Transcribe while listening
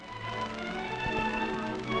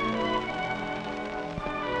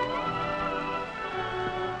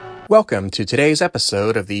Welcome to today's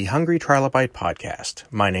episode of the Hungry Trilobite podcast.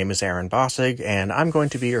 My name is Aaron Bossig, and I'm going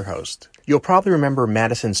to be your host. You'll probably remember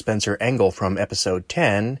Madison Spencer Engel from episode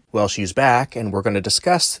 10. Well, she's back, and we're going to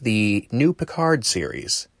discuss the new Picard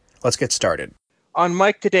series. Let's get started. On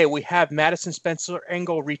mic today, we have Madison Spencer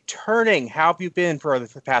Engel returning. How have you been for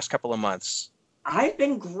the past couple of months? I've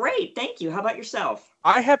been great, thank you. How about yourself?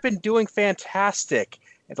 I have been doing fantastic.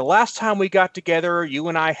 And the last time we got together, you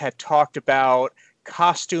and I had talked about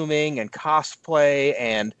costuming and cosplay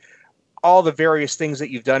and all the various things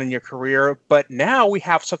that you've done in your career. But now we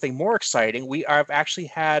have something more exciting. We have actually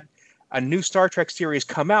had a new Star Trek series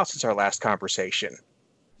come out since our last conversation.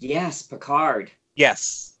 Yes, Picard.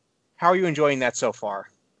 Yes. How are you enjoying that so far?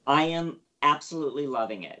 I am absolutely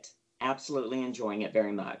loving it. Absolutely enjoying it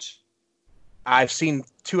very much. I've seen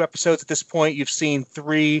 2 episodes at this point. You've seen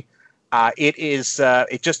 3.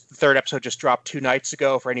 The third episode just dropped 2 nights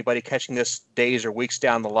ago for anybody catching this days or weeks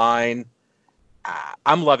down the line.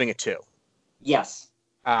 I'm loving it too. Yes.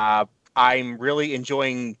 I'm really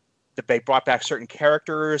enjoying that they brought back certain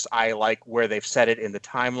characters. I like where they've set it in the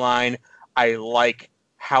timeline. I like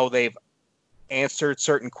how they've answered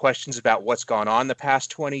certain questions about what's gone on the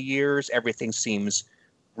past 20 years. Everything seems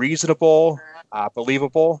reasonable,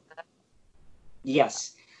 believable.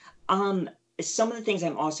 Yes. Some of the things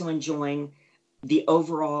I'm also enjoying, the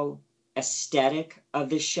overall aesthetic of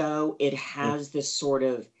the show. It has this sort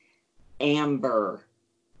of umber,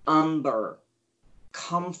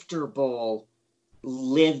 comfortable,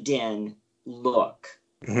 lived-in look.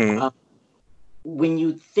 Mm-hmm. When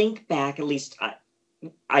you think back, at least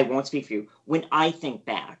I won't speak for you, when I think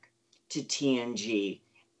back to TNG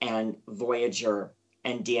and Voyager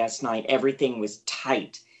and DS9, everything was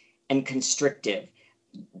tight and constrictive.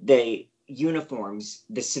 The uniforms,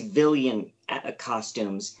 the civilian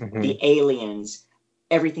costumes, Mm-hmm. the aliens,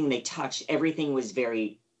 everything they touched, everything was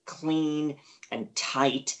very clean and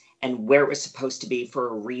tight and where it was supposed to be for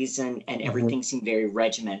a reason, and everything seemed very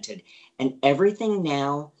regimented. And everything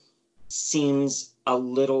now seems a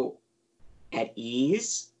little at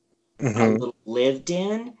ease, a little lived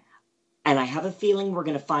in. And I have a feeling we're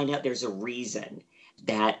going to find out there's a reason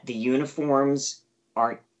that the uniforms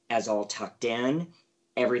aren't as all tucked in.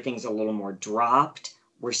 Everything's a little more dropped.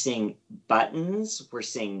 We're seeing buttons. We're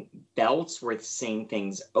seeing belts. We're seeing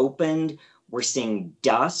things opened. We're seeing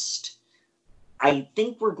dust. I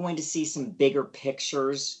think we're going to see some bigger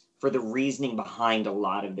pictures for the reasoning behind a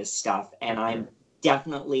lot of this stuff. And I'm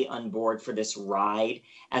definitely on board for this ride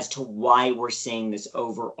as to why we're seeing this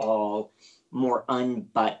overall more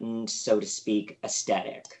unbuttoned, so to speak,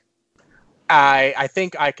 aesthetic. I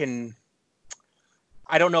think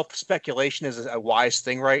I don't know if speculation is a wise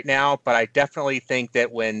thing right now, but I definitely think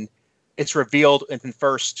that when it's revealed in the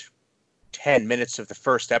first 10 minutes of the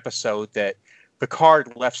first episode that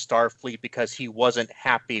Picard left Starfleet because he wasn't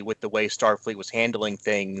happy with the way Starfleet was handling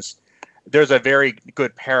things, there's a very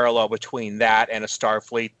good parallel between that and a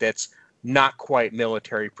Starfleet that's not quite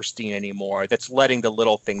military pristine anymore, that's letting the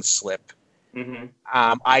little things slip. Mm-hmm.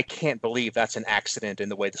 I can't believe that's an accident in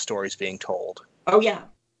the way the story's being told. Oh, yeah.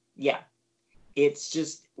 Yeah. It's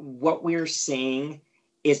just what we're seeing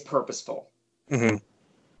is purposeful. Mm-hmm.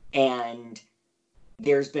 And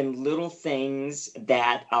there's been little things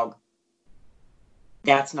that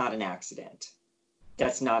that's not an accident.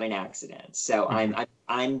 That's not an accident. So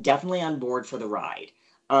I'm definitely on board for the ride.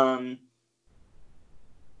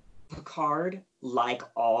 Picard, like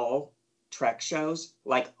all Trek shows,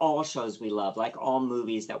 like all shows we love, like all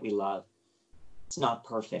movies that we love, it's not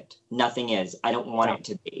perfect. Nothing is. I don't want it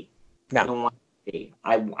to be. No. I don't want it to be.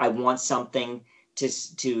 I want something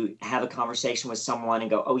to have a conversation with someone and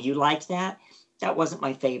go, oh, you liked that? That wasn't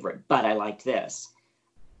my favorite, but I liked this.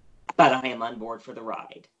 But I am on board for the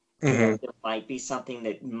ride. Mm-hmm. There might be something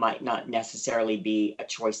that might not necessarily be a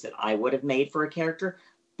choice that I would have made for a character,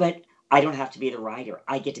 but I don't have to be the writer.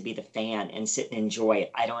 I get to be the fan and sit and enjoy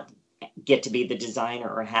it. I don't get to be the designer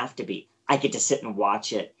or have to be. I get to sit and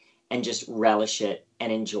watch it and just relish it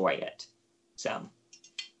and enjoy it. So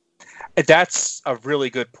that's a really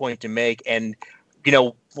good point to make. And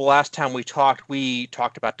the last time we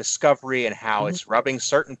talked about Discovery and how it's rubbing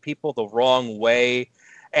certain people the wrong way.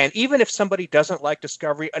 And even if somebody doesn't like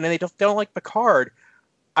Discovery and they don't like Picard,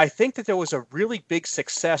 I think that there was a really big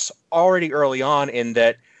success already early on in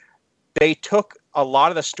that they took a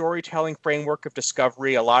lot of the storytelling framework of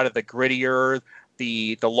Discovery, a lot of the grittier,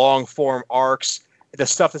 the long form arcs, the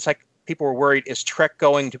stuff that's like people were worried, is Trek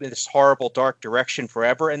going to be this horrible dark direction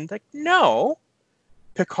forever? And like, no,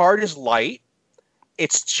 Picard is light.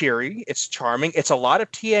 It's cheery. It's charming. It's a lot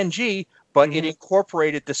of TNG, but it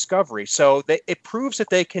incorporated Discovery. So it proves that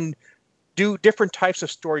they can do different types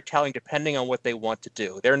of storytelling depending on what they want to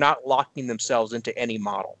do. They're not locking themselves into any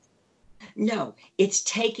model. No, it's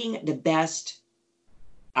taking the best.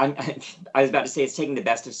 I'm, I was about to say it's taking the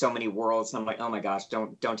best of so many worlds, and I'm like, oh my gosh,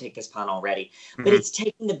 don't take this pun already. But it's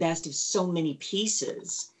taking the best of so many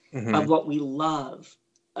pieces of what we love,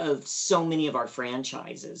 of so many of our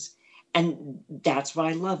franchises, and that's what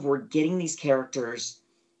I love. We're getting these characters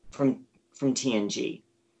from TNG.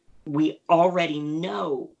 We already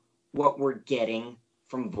know what we're getting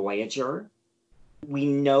from Voyager. We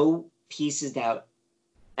know pieces that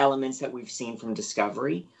elements that we've seen from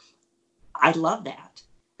Discovery. I love that.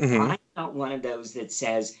 I'm not one of those that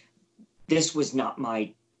says this was not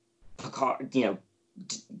my Picard,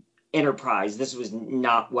 Enterprise. This was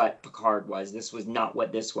not what Picard was. This was not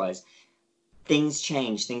what this was. Things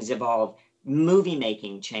change. Things evolve. Movie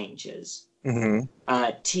making changes.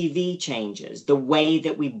 TV changes. The way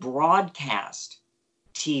that we broadcast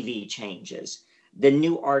TV changes. The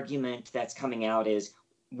new argument that's coming out is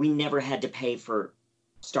we never had to pay for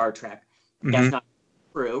Star Trek. That's not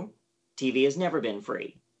true. TV has never been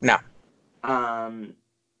free. No. And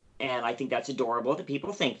I think that's adorable that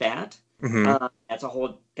people think that. That's a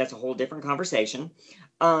whole different conversation.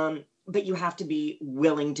 But you have to be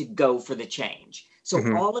willing to go for the change.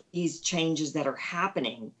 So all of these changes that are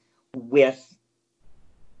happening with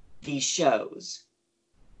these shows,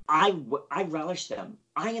 I relish them.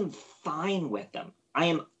 I am fine with them. I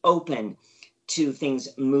am open to things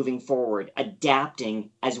moving forward, adapting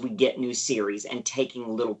as we get new series and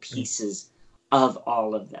taking little pieces of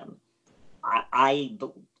all of them. I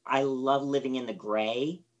love living in the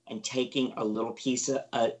gray and taking a little pieces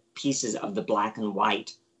of the black and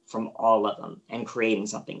white from all of them and creating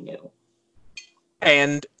something new.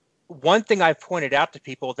 And one thing I've pointed out to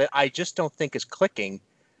people that I just don't think is clicking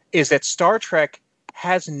is that Star Trek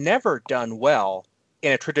has never done well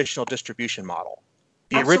in a traditional distribution model.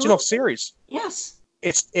 The original series, yes,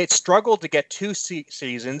 it struggled to get 2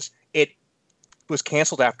 seasons. It was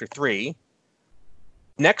canceled after 3.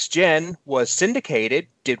 Next Gen was syndicated,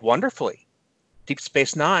 did wonderfully. Deep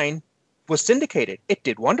Space Nine was syndicated, it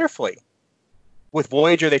did wonderfully. With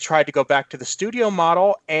Voyager, they tried to go back to the studio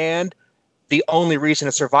model, and the only reason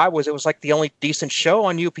it survived was it was like the only decent show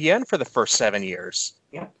on UPN for the first 7 years.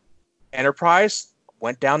 Yeah. Enterprise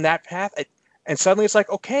went down that path, and suddenly it's like,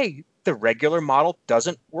 okay, the regular model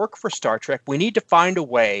doesn't work for Star Trek. We need to find a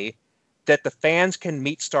way that the fans can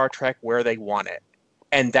meet Star Trek where they want it.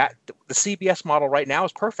 And that the CBS model right now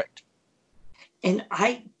is perfect. And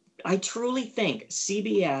I truly think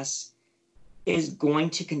CBS is going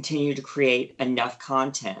to continue to create enough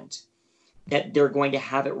content that they're going to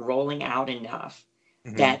have it rolling out enough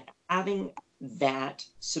that having that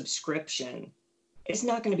subscription is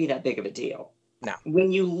not going to be that big of a deal. No.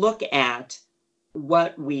 When you look at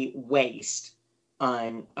what we waste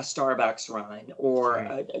on a Starbucks run or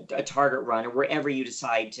a Target run or wherever you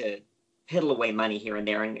decide to piddle away money here and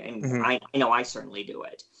there, and I know I certainly do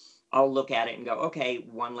it. I'll look at it and go, okay,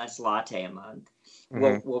 one less latte a month.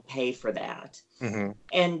 We'll pay for that.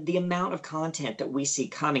 And the amount of content that we see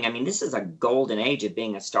coming, I mean, this is a golden age of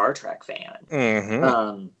being a Star Trek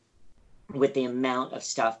fan. With the amount of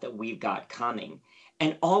stuff that we've got coming.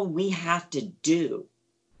 And all we have to do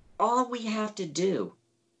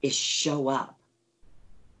is show up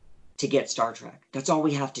to get Star Trek. That's all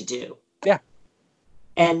we have to do. Yeah.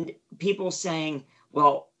 And people saying,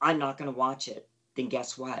 well, I'm not going to watch it. Then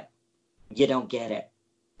guess what? You don't get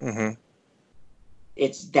it.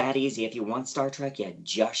 It's that easy. If you want Star Trek, you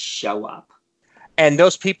just show up. And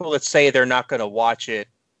those people that say they're not going to watch it,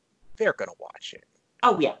 they're going to watch it.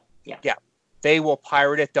 Oh, yeah. Yeah. They will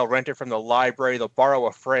pirate it. They'll rent it from the library. They'll borrow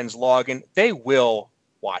a friend's login. They will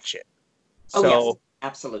watch it. So, yes,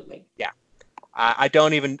 absolutely. Yeah. I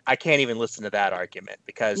can't even listen to that argument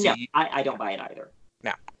because I don't buy it either.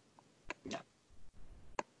 No. No.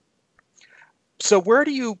 So where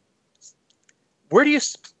do you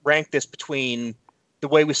rank this between the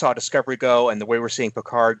way we saw Discovery go and the way we're seeing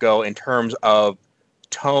Picard go in terms of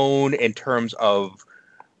tone, in terms of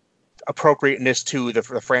appropriateness to the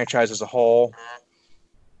franchise as a whole?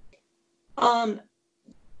 I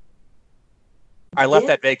left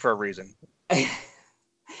that vague for a reason.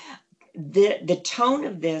 The tone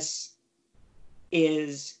of this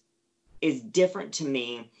is different to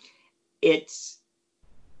me. It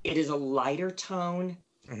is a lighter tone.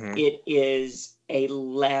 It is a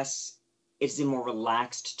more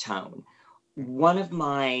relaxed tone. One of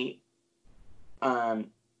my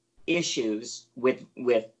issues with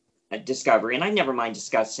Discovery, and I never mind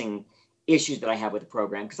discussing issues that I have with the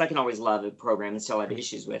program because I can always love a program and still have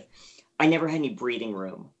issues with. I never had any breathing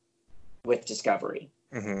room with Discovery.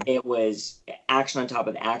 Mm-hmm. It was action on top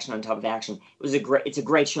of action on top of action. It's a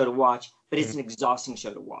great show to watch, but it's an exhausting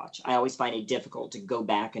show to watch. I always find it difficult to go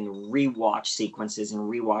back and rewatch sequences and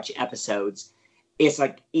rewatch episodes. It's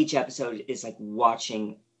like each episode is like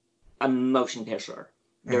watching a motion picture.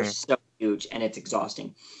 They're so huge and it's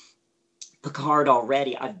exhausting. Picard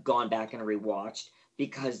already, I've gone back and rewatched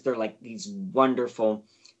because they're like these wonderful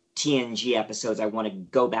TNG episodes. I want to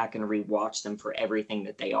go back and rewatch them for everything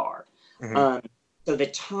that they are. Mm-hmm. So the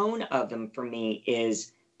tone of them for me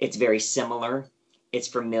is it's very similar. It's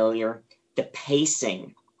familiar. The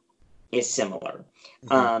pacing is similar.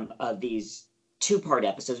 Of these two-part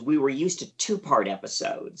episodes, we were used to two-part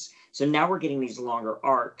episodes. So now we're getting these longer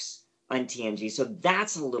arcs on TNG. So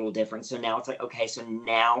that's a little different. So now it's like, okay, so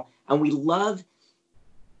now, and we love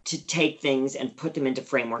to take things and put them into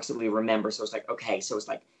frameworks that we remember. So it's like, okay, so it's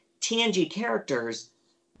like TNG characters,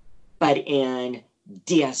 but in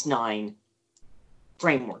DS9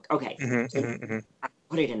 framework. Okay, so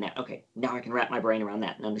put it in that. Okay, now I can wrap my brain around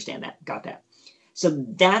that and understand that. Got that. So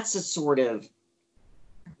that's a sort of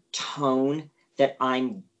tone that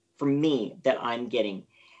I'm getting.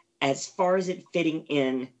 As far as it fitting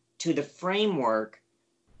in to the framework,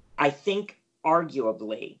 I think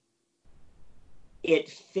arguably it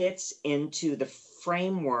fits into the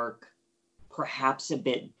framework perhaps a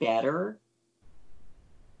bit better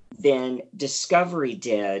than Discovery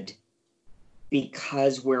did,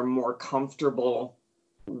 because we're more comfortable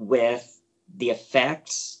with the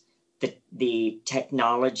effects, the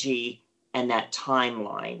technology, and that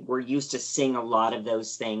timeline. We're used to seeing a lot of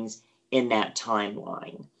those things in that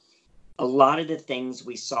timeline. A lot of the things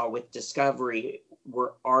we saw with Discovery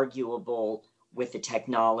were arguable with the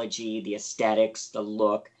technology, the aesthetics, the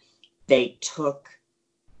look. They took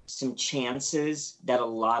some chances that a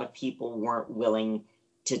lot of people weren't willing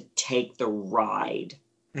to take the ride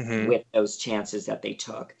with those chances that they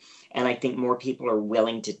took. And I think more people are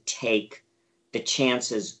willing to take the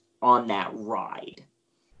chances on that ride.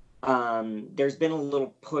 There's been a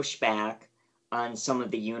little pushback on some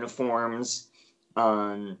of the uniforms.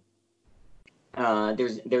 There's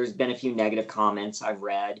been a few negative comments I've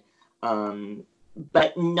read,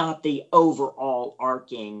 but not the overall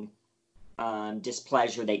arcing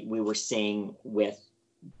displeasure that we were seeing with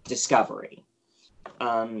Discovery.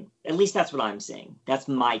 At least that's what I'm seeing. That's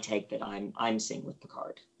my take that I'm seeing with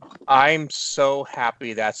Picard. I'm so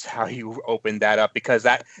happy that's how you opened that up, because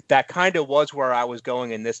that kind of was where I was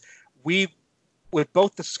going in this. With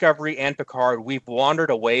both Discovery and Picard, we've wandered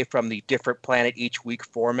away from the different planet each week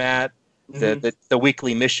format, the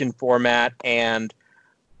weekly mission format, and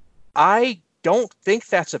I don't think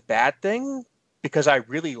that's a bad thing, because I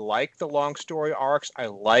really like the long story arcs. I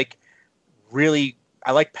like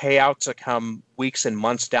payouts that come weeks and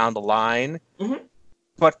months down the line.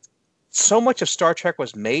 But so much of Star Trek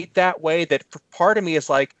was made that way that part of me is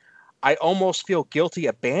like, I almost feel guilty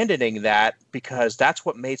abandoning that, because that's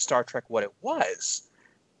what made Star Trek what it was.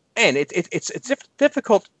 And it's a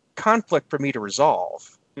difficult conflict for me to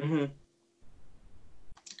resolve.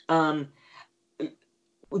 One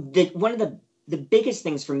of the biggest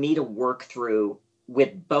things for me to work through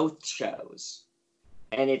with both shows,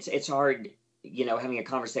 and it's hard, having a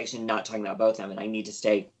conversation not talking about both of them, and I need to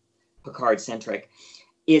stay Picard centric,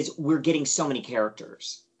 is we're getting so many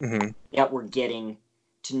characters that we're getting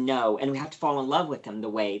to know, and we have to fall in love with them the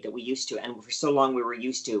way that we used to. And for so long we were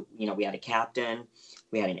used to, we had a captain,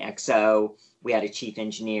 we had an XO, we had a chief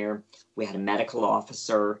engineer, we had a medical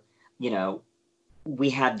officer,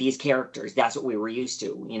 we had these characters. That's what we were used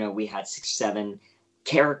to. We had 6-7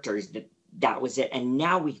 characters. That was it. And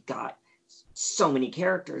now we've got so many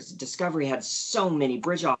characters. Discovery had so many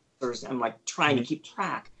bridge officers. I'm like trying to keep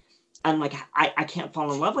track. I'm like, I can't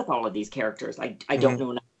fall in love with all of these characters. I don't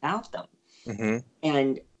know enough about them.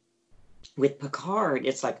 And with Picard,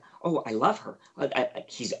 it's like, oh, I love her.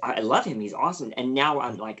 I love him. He's awesome. And now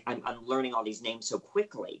I'm like, I'm learning all these names so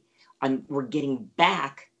quickly. We're getting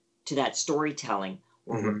back to that storytelling.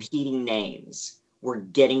 We're repeating names. We're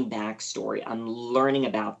getting backstory. I'm learning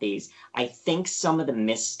about these. I think some of the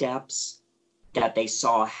missteps that they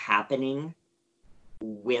saw happening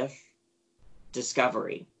with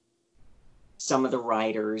Discovery, some of the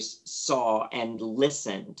writers saw and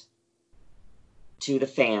listened to the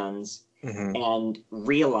fans and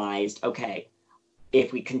realized, okay,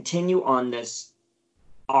 if we continue on this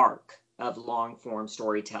arc of long form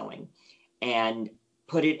storytelling and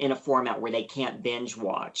put it in a format where they can't binge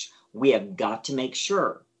watch, we have got to make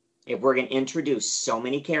sure, if we're going to introduce so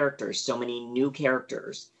many characters, so many new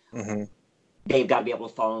characters, they've got to be able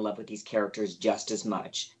to fall in love with these characters just as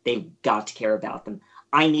much. They've got to care about them.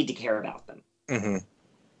 I need to care about them.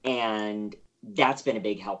 And that's been a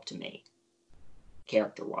big help to me,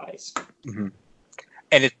 character-wise. Mm-hmm.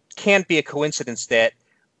 And it can't be a coincidence that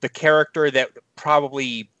the character that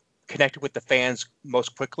probably connected with the fans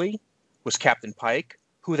most quickly was Captain Pike,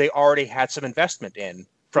 who they already had some investment in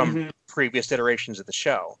from Mm-hmm. previous iterations of the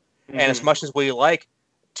show. Mm-hmm. And as much as we like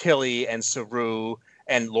Tilly and Saru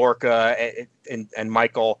and Lorca and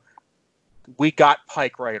Michael, we got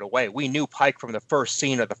Pike right away. We knew Pike from the first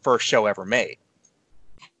scene of the first show ever made.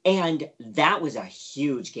 And that was a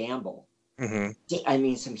huge gamble. Mm-hmm. I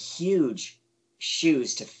mean, some huge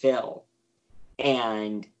shoes to fill.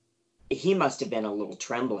 And he must have been a little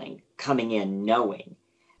trembling coming in knowing.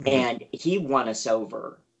 Mm-hmm. And he won us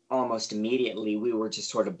over almost immediately. We were just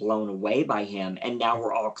sort of blown away by him. And now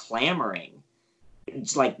we're all clamoring.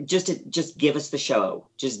 It's like, just give us the show.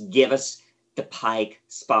 Just give us the Pike,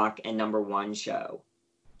 Spock, and Number One show.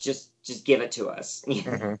 Just give it to us.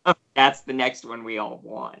 Mm-hmm. That's the next one we all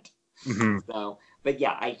want. Mm-hmm. So, but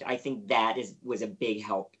yeah, I think that was a big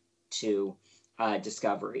help to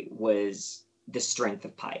Discovery, was the strength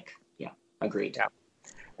of Pike. Yeah, agreed. Yeah.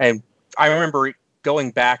 And I remember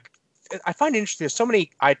going back, I find it interesting, there's so many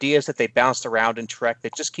ideas that they bounced around in Trek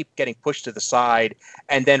that just keep getting pushed to the side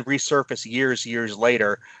and then resurface years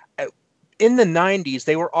later. In the 90s,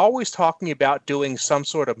 they were always talking about doing some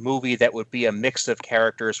sort of movie that would be a mix of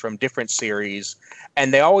characters from different series.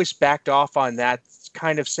 And they always backed off on that,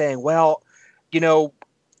 kind of saying, well,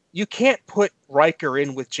 you can't put Riker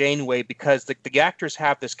in with Janeway because the actors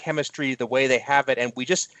have this chemistry the way they have it. And we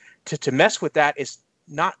just, to mess with that is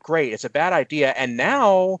not great. It's a bad idea. And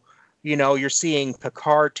now, you're seeing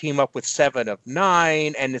Picard team up with Seven of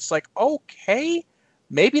Nine. And it's like, okay,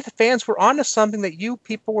 maybe the fans were onto something that you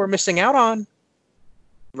people were missing out on.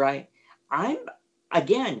 Right. I'm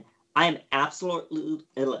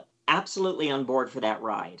absolutely on board for that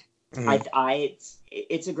ride. Mm-hmm.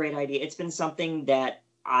 It's a great idea. It's been something that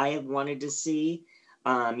I have wanted to see.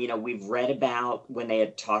 We've read about when they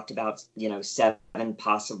had talked about, Seven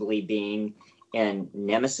possibly being in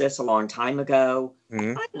Nemesis a long time ago.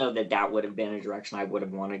 Mm-hmm. I don't know that would have been a direction I would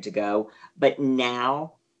have wanted to go. But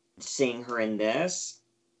now, seeing her in this,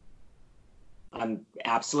 I'm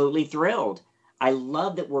absolutely thrilled. I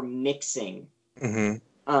love that we're mixing, mm-hmm.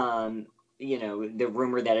 The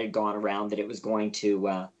rumor that had gone around that it was going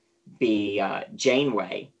to be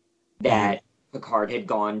Janeway, that mm-hmm. Picard had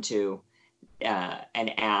gone to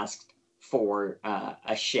and asked for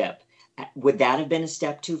a ship. Would that have been a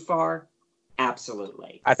step too far?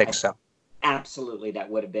 Absolutely. I think so. Absolutely, that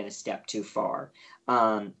would have been a step too far.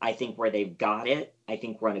 I think where they've got it, I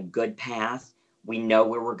think we're on a good path. We know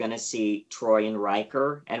where we're going to see Troy and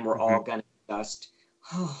Riker, and we're mm-hmm. all going to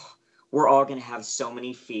we're all going to have so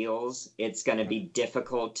many feels. It's going to be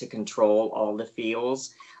difficult to control all the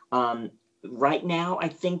feels. Right now, I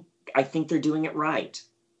think they're doing it right.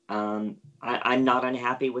 I'm not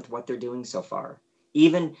unhappy with what they're doing so far.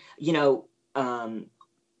 Even,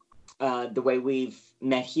 the way we've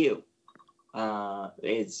met Hugh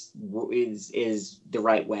is the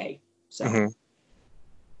right way. So. Mm-hmm.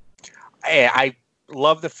 I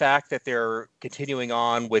love the fact that they're continuing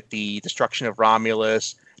on with the destruction of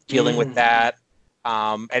Romulus, dealing with that.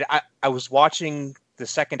 And I was watching the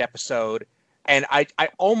second episode, and I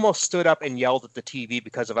almost stood up and yelled at the TV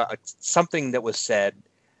because of something that was said,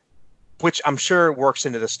 which I'm sure works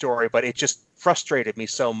into the story, but it just frustrated me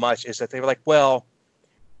so much, is that they were like, well,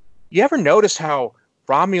 you ever notice how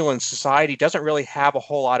Romulan society doesn't really have a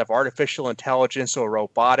whole lot of artificial intelligence or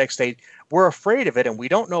robotics? We're afraid of it, and we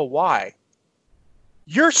don't know why.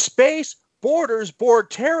 Your space borders Borg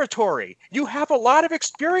territory. You have a lot of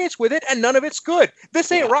experience with it, and none of it's good.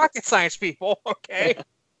 This ain't rocket science, people. Okay.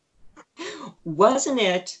 Wasn't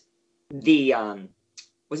it the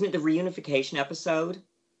reunification episode?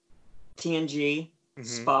 TNG, mm-hmm.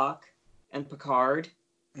 Spock, and Picard.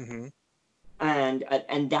 Mm-hmm.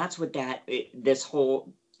 And that's what this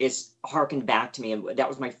whole is harkened back to me, and that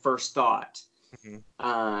was my first thought.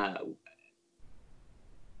 Mm-hmm.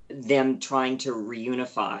 Them trying to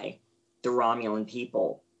reunify the Romulan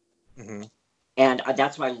people, mm-hmm. and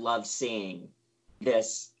that's what I love seeing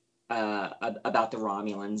this about the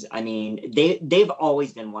Romulans. I mean, they've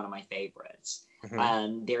always been one of my favorites.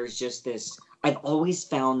 Mm-hmm. There's just this. I've always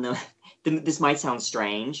found this might sound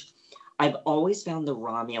strange. I've always found the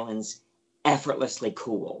Romulans effortlessly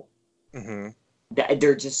cool. Mm-hmm.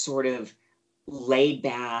 They're just sort of laid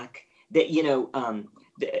back. That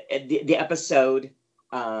the episode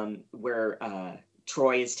where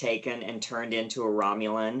Troy is taken and turned into a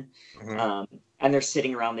Romulan, mm-hmm. And they're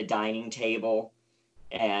sitting around the dining table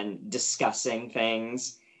and discussing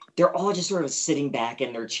things. They're all just sort of sitting back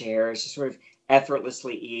in their chairs, just sort of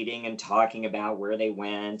effortlessly eating and talking about where they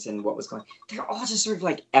went and what was going on. They're all just sort of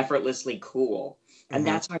like effortlessly cool. And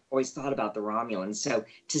that's how I've always thought about the Romulans. So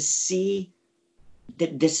to see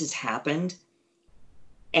that this has happened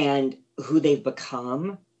and who they've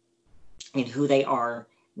become and who they are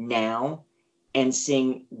now, and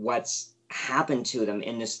seeing what's happened to them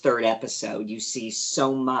in this third episode, you see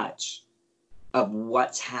so much of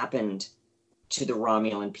what's happened to the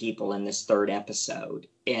Romulan people in this third episode.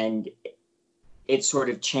 And it sort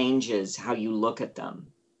of changes how you look at them.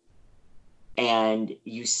 And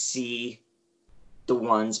you see the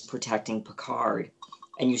ones protecting Picard,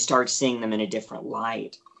 and you start seeing them in a different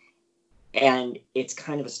light. And it's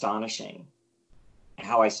kind of astonishing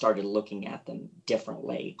how I started looking at them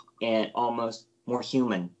differently and almost more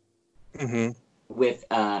human, with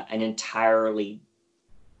an entirely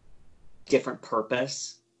different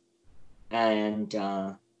purpose. And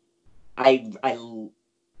I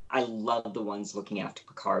love the ones looking after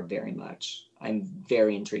Picard very much. I'm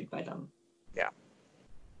very intrigued by them. Yeah.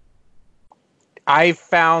 I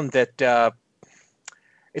found that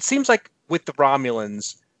it seems like with the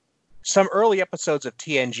Romulans, some early episodes of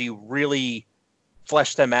TNG really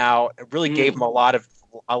fleshed them out. It really gave them a lot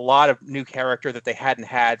of new character that they hadn't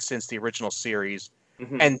had since the original series.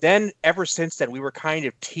 And then ever since then, we were kind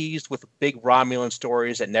of teased with big Romulan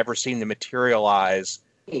stories that never seemed to materialize.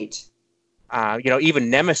 Even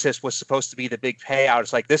Nemesis was supposed to be the big payout.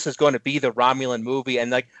 It's like, this is going to be the Romulan movie. And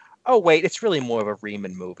like, oh, wait, it's really more of a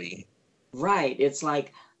Riemann movie. Right. It's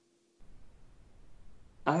like,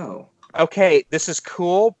 oh. Okay, this is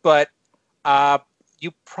cool, but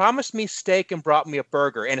you promised me steak and brought me a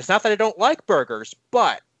burger. And it's not that I don't like burgers,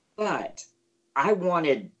 but I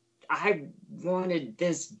wanted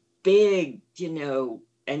this big,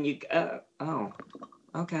 and you, oh,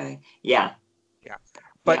 okay. Yeah. Yeah.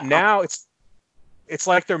 But now it's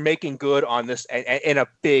like they're making good on this in a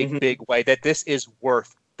big way, that this is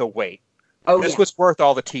worth the wait. This was worth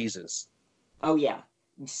all the teases. Oh, yeah.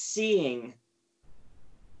 Seeing,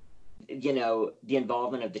 the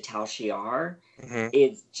involvement of the Tal Shiar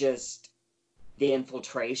is just the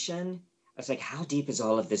infiltration. I was like, how deep is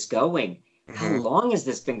all of this going? How long has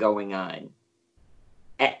this been going on?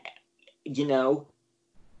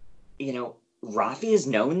 Raffi has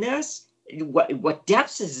known this. What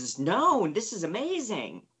depths is this known? This is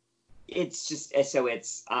amazing. It's just so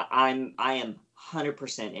it's I am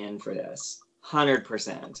 100% in for this.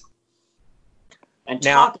 100%. And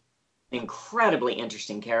now, talk an incredibly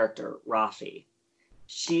interesting character, Raffi.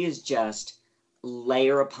 She is just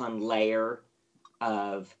layer upon layer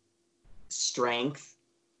of strength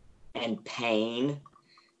and pain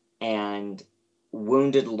and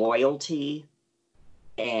wounded loyalty,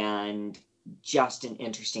 and just an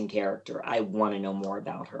interesting character. I want to know more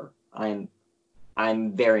about her. I'm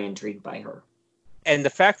very intrigued by her. And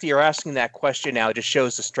the fact that you're asking that question now just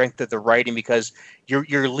shows the strength of the writing, because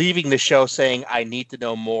you're leaving the show saying, I need to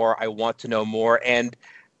know more, I want to know more, and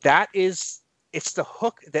it's the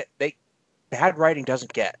hook that bad writing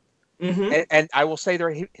doesn't get. And I will say,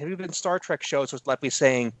 there have been Star Trek shows with, let me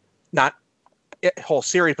saying, not a whole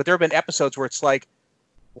series, but there have been episodes where it's like,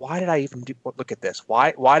 why did I even look at this?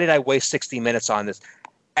 Why did I waste 60 minutes on this?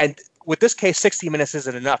 And with this case, 60 minutes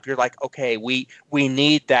isn't enough. You're like, okay, we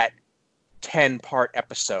need that 10-part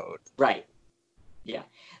episode. Right. Yeah.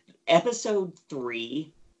 Episode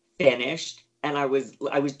 3 finished, and I was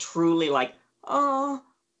truly like, oh,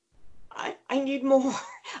 I need more.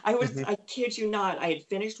 I kid you not, I had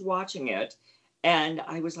finished watching it, and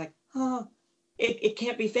I was like, oh, it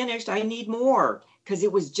can't be finished. I need more. Because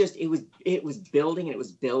it was building and it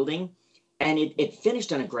was building, and it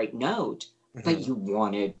finished on a great note, but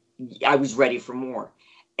I was ready for more.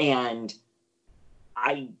 And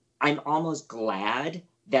I'm almost glad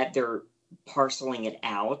that they're parceling it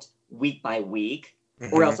out week by week,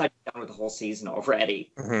 or else I'd be done with the whole season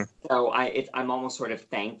already. So I'm almost sort of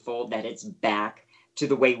thankful that it's back to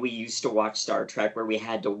the way we used to watch Star Trek, where we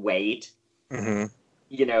had to wait, for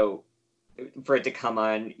it to come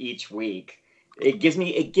on each week. It gives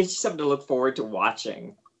you something to look forward to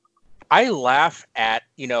watching. I laugh at,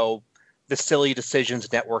 the silly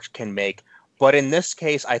decisions networks can make. But in this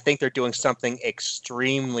case, I think they're doing something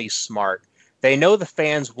extremely smart. They know the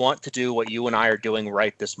fans want to do what you and I are doing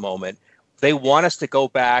right this moment. They want us to go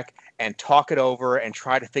back and talk it over and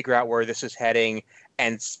try to figure out where this is heading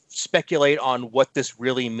and speculate on what this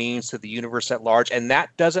really means to the universe at large. And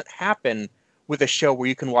that doesn't happen with a show where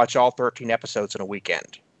you can watch all 13 episodes in a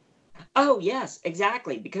weekend. Oh, yes,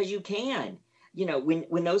 exactly. Because you can.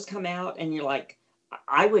 When those come out and you're like,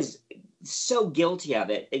 I was so guilty of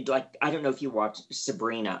it. Like, I don't know if you watched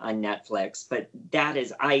Sabrina on Netflix, but that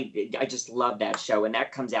is, I just love that show. And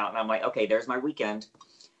that comes out and I'm like, okay, there's my weekend.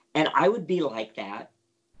 And I would be like that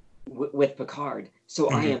with Picard.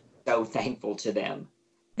 So I am so thankful to them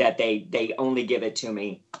that they only give it to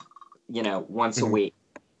me, once a week.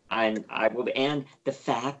 And and the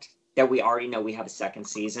fact that we already know we have a second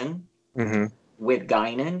season with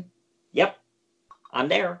Guinan. Yep. I'm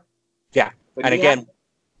there. Yeah. And again,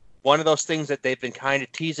 one of those things that they've been kind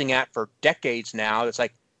of teasing at for decades now. It's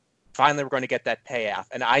like, finally, we're going to get that payoff.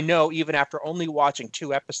 And I know even after only watching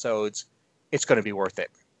 2 episodes, it's going to be worth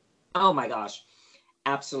it. Oh my gosh.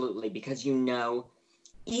 Absolutely. Because,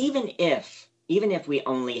 even if we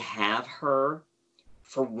only have her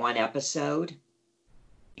for 1 episode,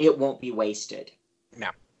 it won't be wasted. No.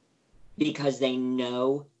 Because they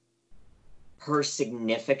know her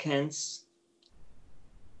significance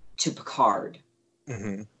to Picard.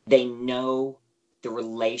 They know the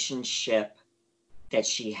relationship that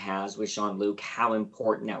she has with Jean-Luc, how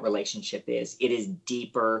important that relationship is. It is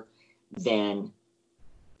deeper than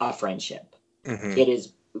a friendship. It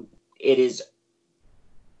is,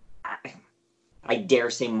 I dare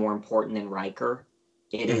say, more important than Riker.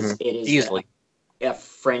 It is easily a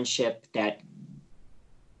friendship that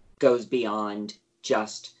goes beyond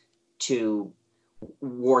just to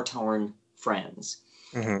war-torn friends.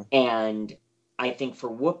 And I think for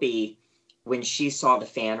Whoopi, when she saw the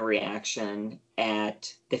fan reaction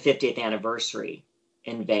at the 50th anniversary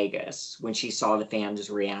in Vegas, when she saw the fans'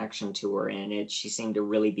 reaction to her in it, she seemed to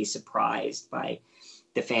really be surprised by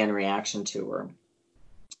the fan reaction to her.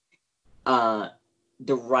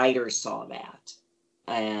 The writers saw that,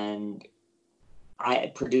 and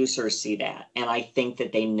producers see that, and I think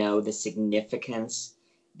that they know the significance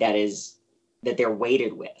that they're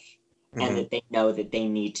weighted with, and that they know that they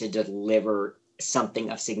need to deliver something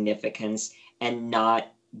of significance and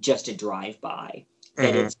not just a drive-by.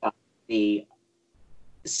 That it's got to be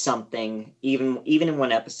something, even in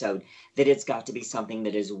 1 episode, that it's got to be something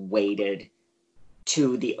that is weighted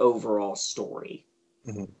to the overall story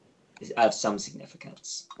of some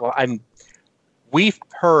significance. Well, we've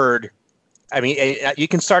heard, you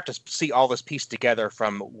can start to see all this pieced together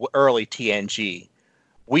from early TNG.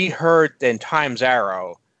 We heard in Time's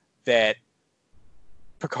Arrow that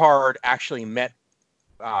Picard actually met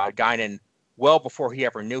Guinan well before he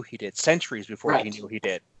ever knew he did, centuries before he knew he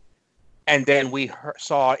did. And then we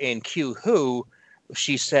saw in Q Who,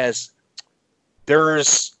 she says,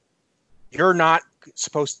 you're not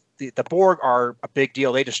supposed to, the Borg are a big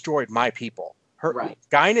deal. They destroyed my people.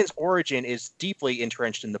 Guinan's origin is deeply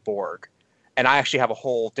entrenched in the Borg. And I actually have a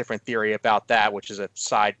whole different theory about that, which is a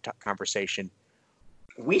side conversation.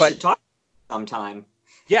 We should talk sometime.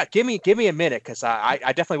 Yeah, give me a minute, because I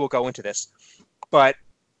definitely will go into this. But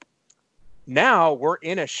now we're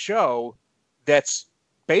in a show that's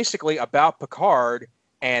basically about Picard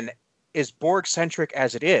and is Borg-centric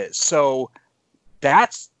as it is. So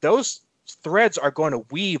those threads are going to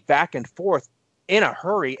weave back and forth in a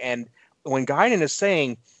hurry. And when Guinan is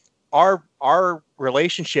saying our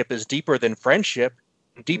relationship is deeper than friendship,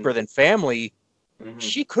 deeper than family,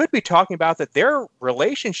 she could be talking about that their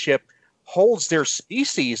relationship holds their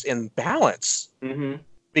species in balance.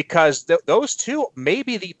 Because those two may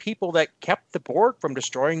be the people that kept the Borg from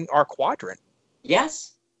destroying our quadrant.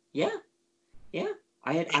 Yes. Yeah.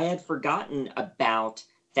 I had forgotten about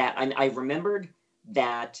that. I remembered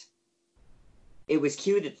that it was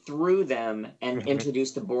Q that threw them and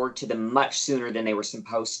introduced the Borg to them much sooner than they were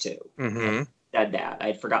supposed to. Said that. I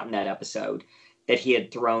had forgotten that episode, that he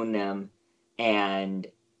had thrown them and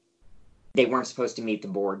they weren't supposed to meet the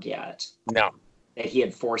Borg yet. No. That he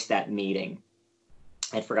had forced that meeting.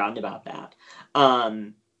 I'd forgotten about that.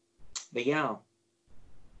 But yeah.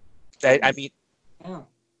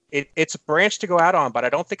 It's a branch to go out on, but I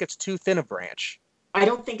don't think it's too thin a branch. I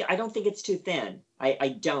don't think it's too thin.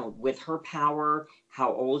 I don't. With her power,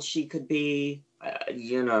 how old she could be,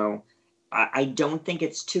 I don't think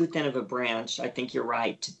it's too thin of a branch. I think you're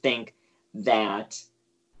right to think that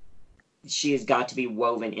she has got to be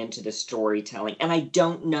woven into the storytelling. And I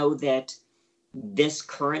don't know that this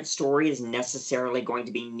current story is necessarily going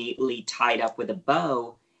to be neatly tied up with a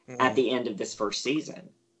bow at the end of this first season.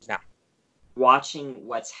 No. Watching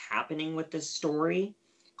what's happening with this story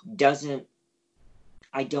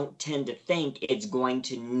I don't tend to think it's going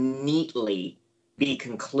to neatly be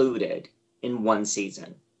concluded in 1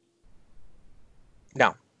 season.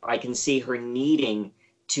 No. I can see her needing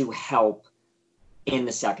to help in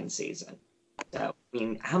the 2nd season. So,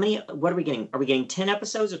 what are we getting? Are we getting 10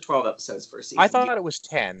 episodes or 12 episodes for a season? I thought it was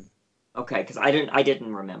 10. Okay, because I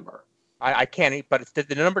didn't remember. I can't, but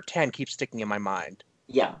the number 10 keeps sticking in my mind.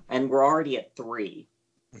 Yeah, and we're already at 3.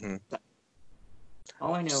 Mm-hmm. So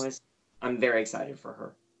all I know is I'm very excited for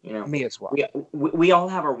her. You know, Me as well. we all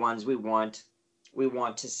have our ones we want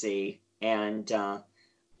to see, and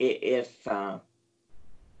if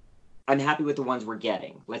I'm happy with the ones we're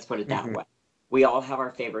getting. Let's put it that Mm-hmm. way. We all have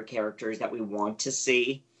our favorite characters that we want to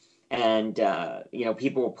see. And,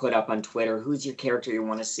 people will put up on Twitter, who's your character you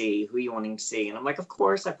want to see? Who you wanting to see? And I'm like, of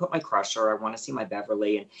course, I put my Crusher. I want to see my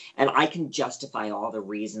Beverly. And I can justify all the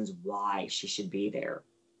reasons why she should be there.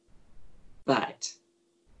 But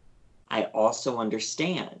I also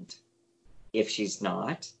understand if she's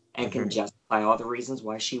not and can justify all the reasons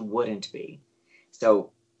why she wouldn't be.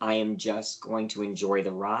 So I am just going to enjoy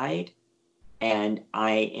the ride. And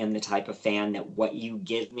I am the type of fan that what you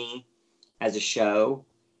give me as a show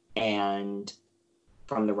and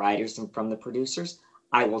from the writers and from the producers,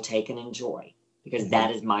 I will take and enjoy because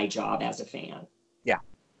that is my job as a fan. Yeah.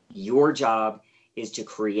 Your job is to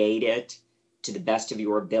create it to the best of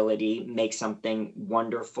your ability, make something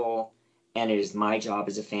wonderful, and it is my job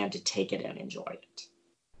as a fan to take it and enjoy it.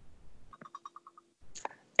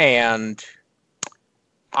 And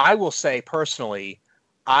I will say personally,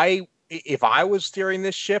 if I was steering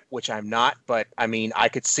this ship, which I'm not, but I mean, I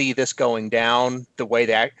could see this going down the way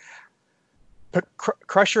that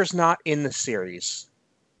Crusher's not in the series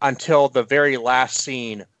until the very last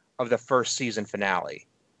scene of the first season finale.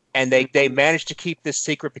 And they managed to keep this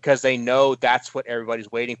secret because they know that's what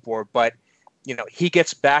everybody's waiting for. But, he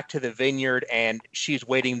gets back to the vineyard and she's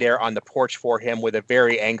waiting there on the porch for him with a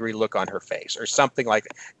very angry look on her face or something like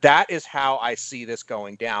that. That is how I see this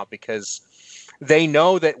going down because they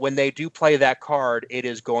know that when they do play that card, it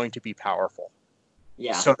is going to be powerful.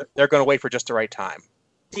 Yeah. So they're going to wait for just the right time.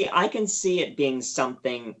 See, I can see it being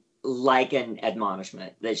something like an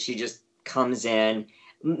admonishment that she just comes in,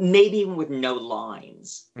 maybe even with no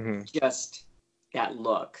lines, just that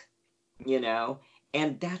look,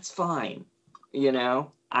 and that's fine,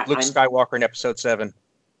 Luke Skywalker in Episode 7.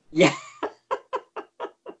 Yeah.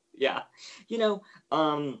 Yeah.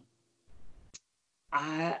 I'm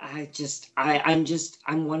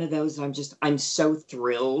one of those, I'm so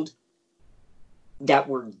thrilled that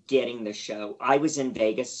we're getting the show. I was in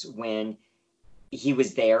Vegas when he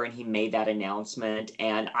was there and he made that announcement.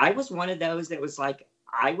 And I was one of those that was like,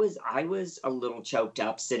 I was a little choked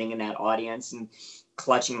up sitting in that audience and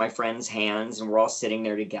clutching my friend's hands. And we're all sitting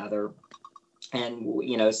there together and,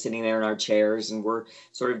 sitting there in our chairs and we're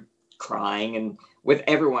sort of crying and with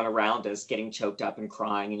everyone around us getting choked up and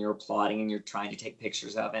crying and you're applauding and you're trying to take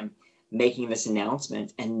pictures of him making this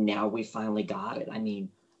announcement. And now we finally got it. I mean,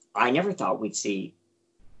 I never thought we'd see,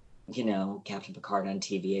 Captain Picard on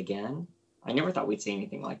TV again. I never thought we'd see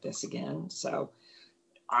anything like this again. So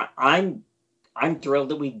I'm thrilled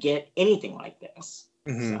that we get anything like this.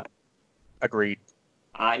 Mm-hmm. So, agreed.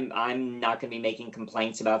 I'm not going to be making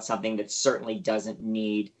complaints about something that certainly doesn't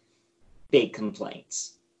need big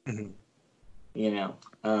complaints. Mm-hmm.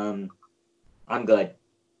 I'm good.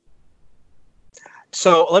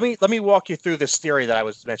 So let me walk you through this theory that I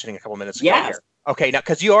was mentioning a couple minutes ago. Yes. Here. Okay, now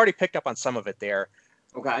because you already picked up on some of it there.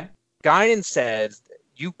 Okay. Guinan said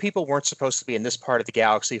you people weren't supposed to be in this part of the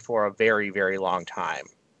galaxy for a very, very long time.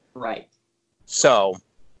 Right. So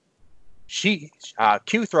Q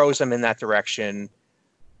throws them in that direction.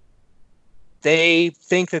 They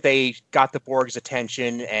think that they got the Borg's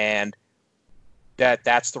attention and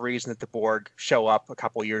that's the reason that the Borg show up a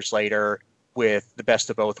couple years later with the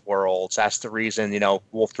best of both worlds. That's the reason,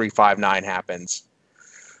 Wolf 359 happens.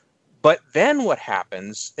 But then what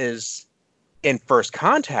happens is in First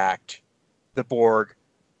Contact, the Borg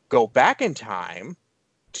go back in time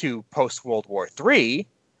to post-World War III,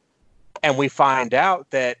 and we find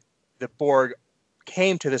out that the Borg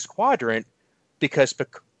came to this quadrant because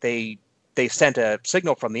they sent a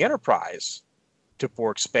signal from the Enterprise to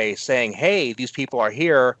Borg space saying, hey, these people are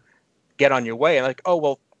here, get on your way. And like, oh,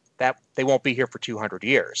 well, that they won't be here for 200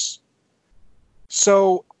 years.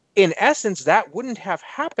 So in essence, that wouldn't have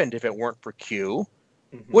happened if it weren't for Q.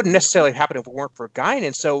 Wouldn't necessarily happen if it weren't for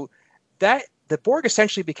Guinan. So that the Borg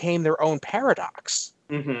essentially became their own paradox.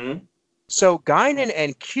 So Guinan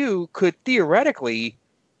and Q could theoretically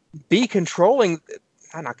be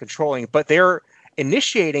not controlling, but they're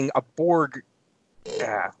initiating a Borg.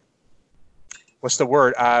 What's the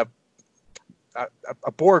word? A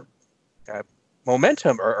Borg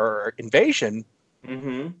momentum or invasion.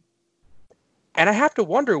 And I have to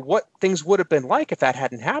wonder what things would have been like if that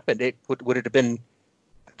hadn't happened. Would it have been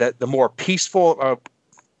the more peaceful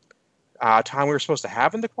time we were supposed to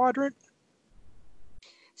have in the quadrant?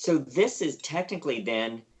 So this is technically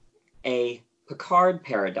then a Picard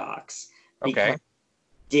paradox. Okay. Because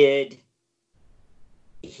did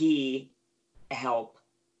he help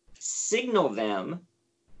signal them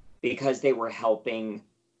because they were helping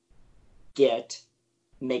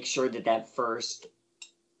make sure that first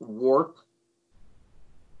warp,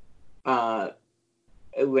 when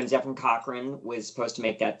Zefram Cochrane was supposed to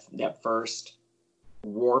make that first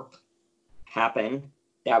warp happen,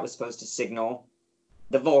 that was supposed to signal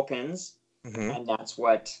the Vulcans, and that's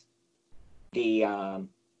what the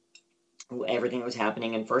everything was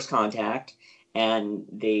happening in First Contact, and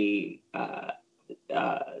the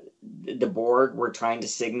Borg were trying to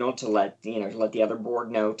signal to let the other Borg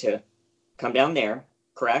know to come down there.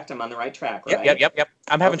 Correct? I'm on the right track, right? Yep.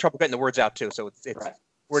 I'm having trouble getting the words out too, so it's right.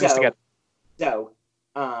 We're just together. So,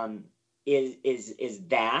 is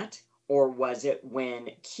that, or was it when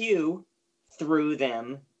Q threw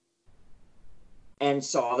them and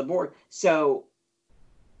saw the Borg? So,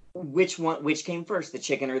 which came first, the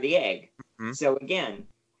chicken or the egg? Mm-hmm. So again,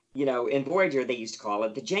 in Voyager they used to call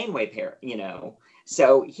it the Janeway pair.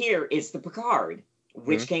 So here it's the Picard.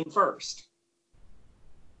 Which came first?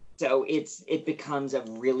 So it becomes a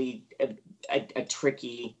really a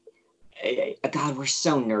tricky. God, we're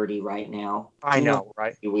so nerdy right now. I know,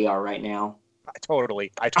 right? We are right now. I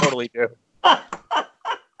totally do. I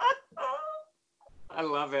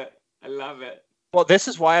love it. Well, this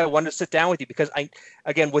is why I wanted to sit down with you, because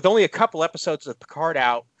again, with only a couple episodes of Picard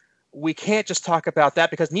out, we can't just talk about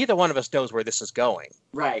that because neither one of us knows where this is going.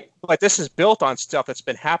 Right. But this is built on stuff that's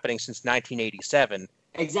been happening since 1987.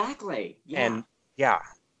 Exactly. Yeah. And yeah.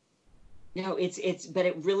 But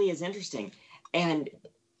it really is interesting. And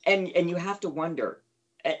you have to wonder,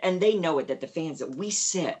 and they know it, that the fans, that we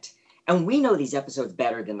sit and we know these episodes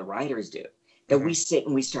better than the writers do, that we sit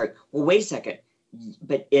and we start, well, wait a second,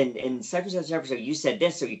 but in such and such episode you said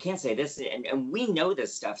this, so you can't say this, and we know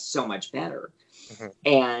this stuff so much better.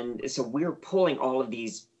 And so we're pulling all of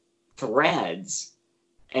these threads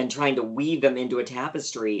and trying to weave them into a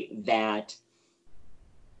tapestry that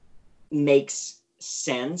makes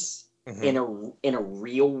sense in a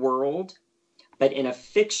real world, but in a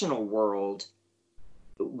fictional world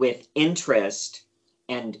with interest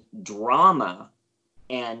and drama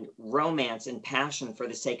and romance and passion for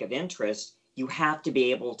the sake of interest, you have to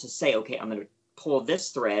be able to say, okay, I'm going to pull this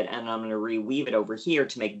thread and I'm going to reweave it over here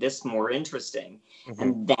to make this more interesting.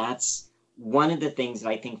 And that's one of the things that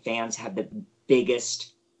I think fans have the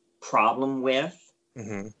biggest problem with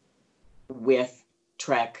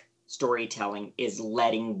Trek storytelling, is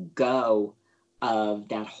letting go of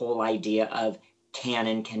that whole idea of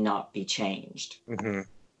canon cannot be changed.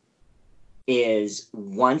 Is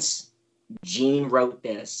once Gene wrote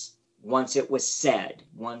this, once it was said,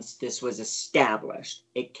 once this was established,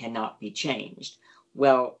 it cannot be changed.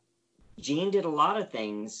 Well, Gene did a lot of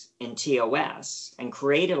things in TOS and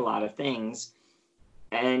created a lot of things,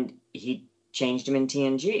 and he changed them in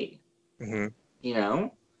TNG.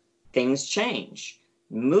 Things change.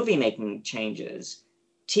 Movie making changes.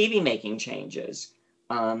 TV making changes.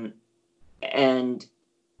 And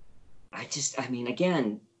I just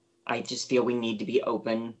feel we need to be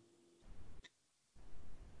open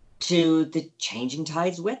to the changing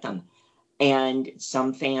tides with them. And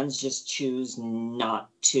some fans just choose not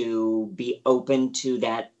to be open to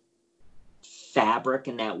that fabric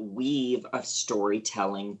and that weave of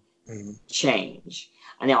storytelling change.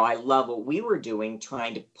 And now I love what we were doing,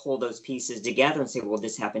 trying to pull those pieces together and say, well,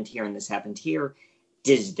 this happened here and this happened here.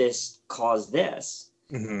 Does this cause this?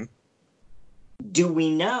 Do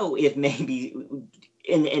we know if maybe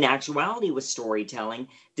in actuality with storytelling,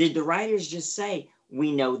 did the writers just say,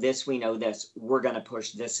 we know this, we're going to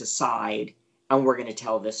push this aside and we're going to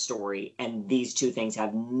tell this story, and these two things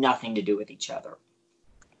have nothing to do with each other?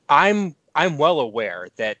 I'm well aware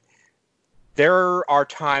that there are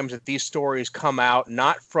times that these stories come out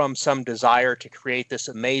not from some desire to create this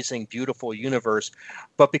amazing, beautiful universe,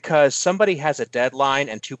 but because somebody has a deadline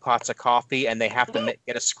and 2 pots of coffee and they have to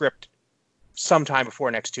get a script sometime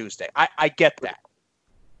before next Tuesday. I get that.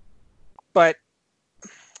 But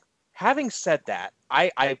having said that,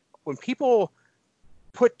 I when people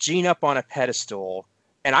put Gene up on a pedestal,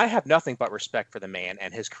 and I have nothing but respect for the man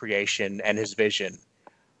and his creation and his vision,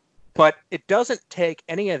 but it doesn't take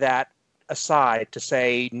any of that aside to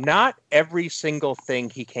say not every single thing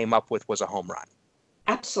he came up with was a home run.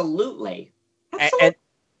 Absolutely.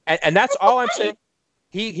 And that's all I'm saying.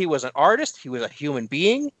 He was an artist. He was a human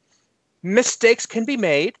being. Mistakes can be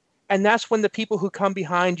made. And that's when the people who come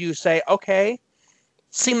behind you say, okay,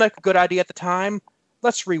 seemed like a good idea at the time.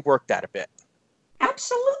 Let's rework that a bit.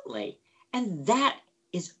 Absolutely. And that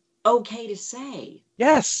is okay to say.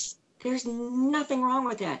 Yes. There's nothing wrong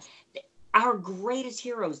with that. our greatest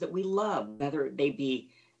heroes that we love, whether they be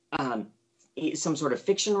some sort of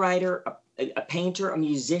fiction writer, a painter, a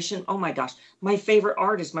musician. Oh my gosh, my favorite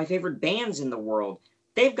artists, my favorite bands in the world.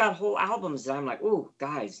 They've got whole albums that I'm like, oh,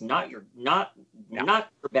 guys, not your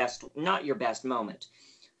best moment.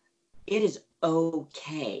 It is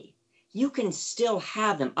okay. You can still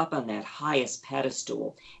have them up on that highest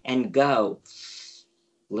pedestal and go,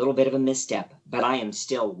 a little bit of a misstep, but I am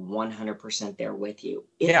still 100% there with you.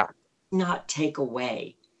 It does not take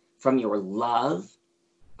away from your love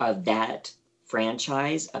of that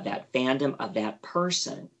franchise, of that fandom, of that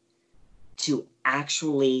person, to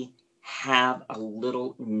actually have a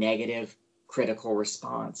little negative critical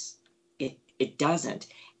response. It doesn't.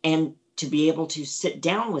 And to be able to sit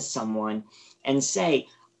down with someone and say,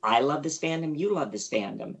 I love this fandom, you love this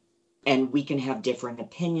fandom, and we can have different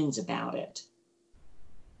opinions about it.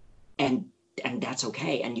 And that's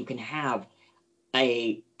okay. And you can have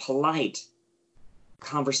a polite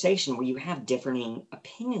conversation where you have differing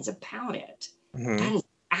opinions about it. Mm-hmm. That is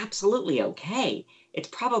absolutely okay. It's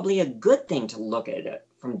probably a good thing to look at it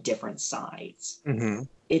from different sides. Mm-hmm.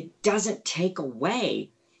 It doesn't take away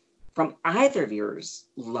from either of yours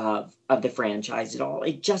love of the franchise at all.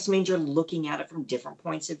 It just means you're looking at it from different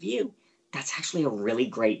points of view. That's actually a really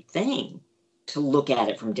great thing, to look at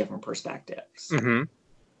it from different perspectives. Mm-hmm.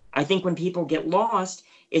 I think when people get lost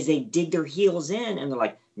is they dig their heels in and they're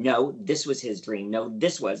like, no, this was his dream. No,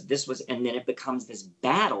 this was, and then it becomes this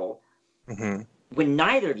battle. Mm-hmm. When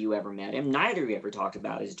neither of you ever met him, neither of you ever talked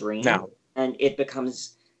about his dream. No. And it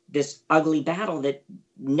becomes this ugly battle that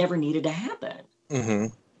never needed to happen. Mm-hmm.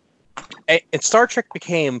 And Star Trek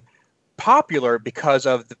became popular because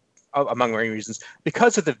of among many reasons,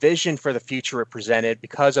 because of the vision for the future it presented,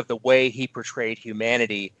 because of the way he portrayed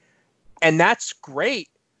humanity. And that's great,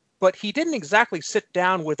 but he didn't exactly sit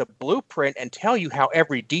down with a blueprint and tell you how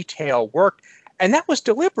every detail worked. And that was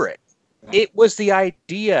deliberate. Right. It was the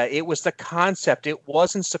idea. It was the concept. It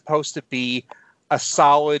wasn't supposed to be a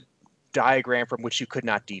solid diagram from which you could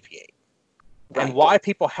not deviate. Right. And why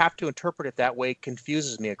people have to interpret it that way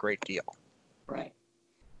confuses me a great deal. Right.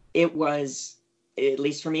 It was, at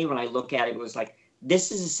least for me, when I look at it, it was like,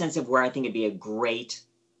 this is a sense of where I think it'd be a great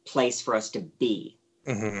place for us to be.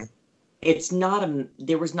 Mm-hmm.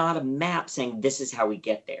 There was not a map saying this is how we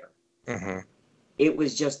get there. Mm-hmm. It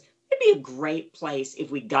was just, it'd be a great place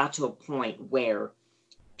if we got to a point where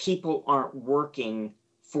people aren't working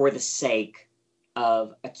for the sake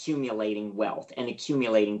of accumulating wealth and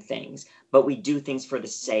accumulating things, but we do things for the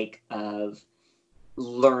sake of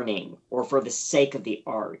learning, or for the sake of the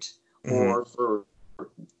art, mm-hmm. or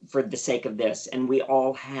for the sake of this, and we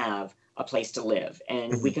all have a place to live,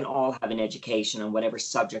 and mm-hmm. we can all have an education on whatever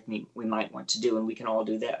subject we might want to do, and we can all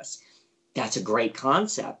do this. That's a great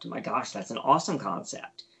concept. My gosh, that's an awesome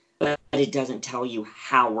concept. But it doesn't tell you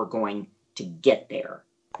how we're going to get there.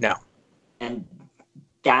 No. And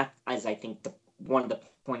that is, I think, one of the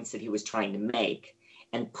points that he was trying to make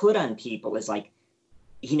and put on people is like,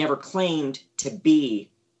 he never claimed to be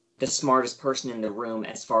the smartest person in the room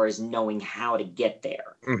as far as knowing how to get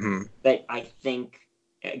there. Mm-hmm. But I think,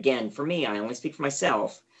 again, for me, I only speak for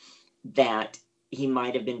myself, that he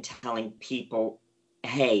might have been telling people,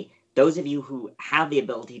 hey, those of you who have the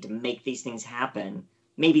ability to make these things happen,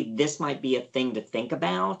 maybe this might be a thing to think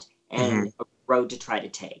about and mm-hmm. a road to try to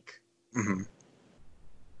take. Mm-hmm.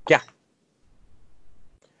 Yeah.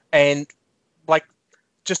 And like,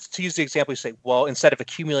 just to use the example, you say, well, instead of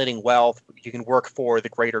accumulating wealth, you can work for the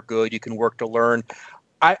greater good. You can work to learn.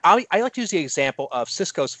 I like to use the example of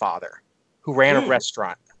Sisko's father, who ran a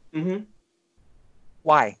restaurant. Mm-hmm.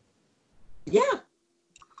 Why? Yeah.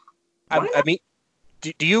 I mean,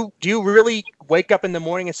 do you really wake up in the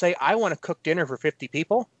morning and say, I want to cook dinner for 50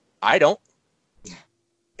 people? I don't.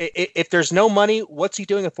 If there's no money, what's he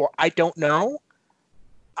doing it for? I don't know.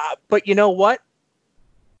 But you know what?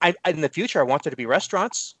 In the future, I want there to be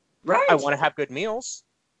restaurants. Right. I want to have good meals.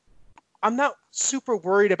 I'm not super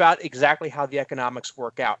worried about exactly how the economics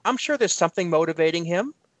work out. I'm sure there's something motivating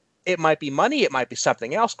him. It might be money. It might be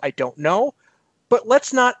something else. I don't know. But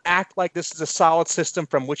let's not act like this is a solid system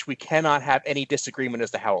from which we cannot have any disagreement as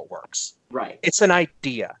to how it works. Right. It's an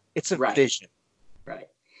idea. It's a vision. Right.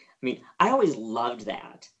 I mean, I always loved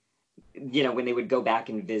that. You know, when they would go back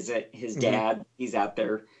and visit his dad, mm-hmm. he's out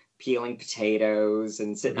there peeling potatoes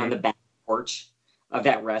and sitting mm-hmm. on the back porch of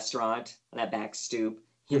that restaurant, on that back stoop,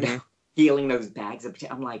 you mm-hmm. know, peeling those bags of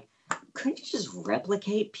potatoes. I'm like, couldn't you just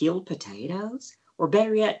replicate peeled potatoes? Or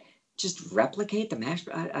better yet, just replicate the mashed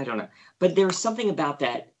potatoes? I don't know. But there was something about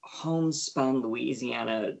that homespun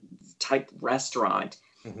Louisiana type restaurant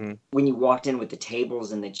mm-hmm. when you walked in with the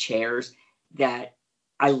tables and the chairs that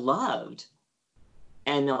I loved.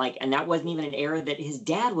 And that wasn't even an era that his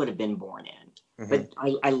dad would have been born in. Mm-hmm. But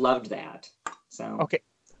I loved that. So Okay.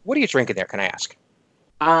 What are you drinking there, can I ask?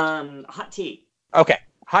 Hot tea. Okay.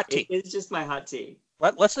 Hot tea. It's just my hot tea.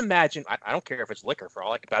 Let's imagine, I don't care if it's liquor for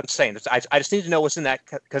all I'm saying. I just need to know what's in that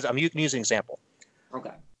because I'm using an example.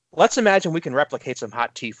 Okay. Let's imagine we can replicate some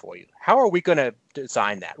hot tea for you. How are we going to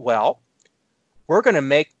design that? Well, we're going to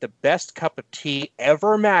make the best cup of tea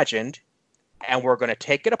ever imagined, and we're going to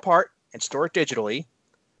take it apart and store it digitally.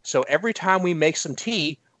 So every time we make some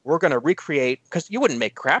tea, we're going to recreate, because you wouldn't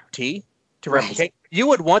make crap tea to replicate. Right. You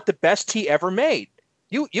would want the best tea ever made.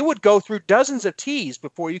 You would go through dozens of teas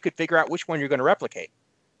before you could figure out which one you're going to replicate.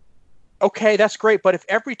 Okay, that's great, but if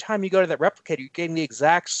every time you go to that replicator, you're getting the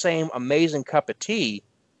exact same amazing cup of tea,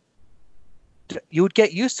 you would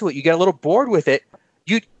get used to it. You get a little bored with it.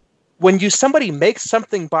 When somebody makes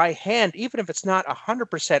something by hand, even if it's not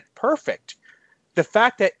 100% perfect, the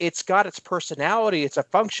fact that it's got its personality, it's a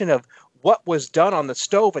function of what was done on the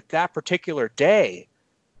stove at that particular day.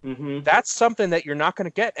 Mm-hmm. That's something that you're not going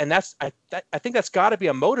to get. And I think that's got to be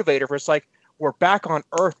a motivator for it's like, we're back on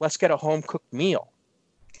Earth. Let's get a home cooked meal.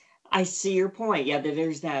 I see your point. Yeah,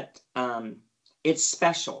 there's that. It's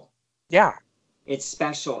special. Yeah. It's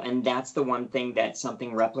special. And that's the one thing that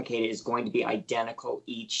something replicated is going to be identical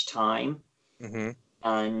each time. Mm-hmm.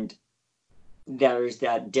 And there's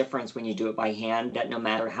that difference when you do it by hand, that no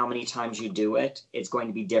matter how many times you do it, it's going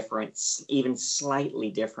to be different, even slightly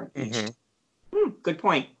different each time. Good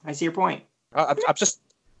point. I see your point. I just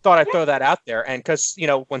thought I'd throw that out there. And because,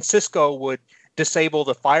 when Cisco would disable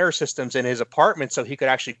the fire systems in his apartment so he could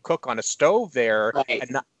actually cook on a stove there, right.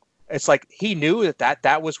 And it's like he knew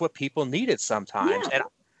that was what people needed sometimes. Yeah. And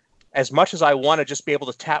as much as I want to just be able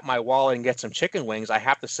to tap my wallet and get some chicken wings, I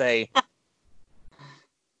have to say,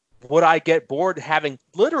 would I get bored having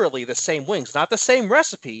literally the same wings? Not the same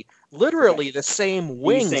recipe, literally the same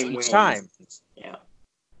wings each time. Yeah.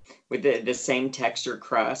 With the same texture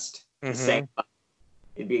crust, the same,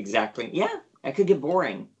 it'd be exactly, that could get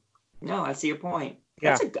boring. No, I see your point.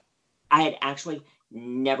 Yeah. I had actually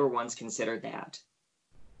never once considered that.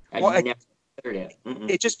 I never considered it.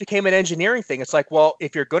 It just became an engineering thing. It's like, well,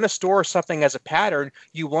 if you're going to store something as a pattern,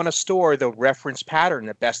 you want to store the reference pattern,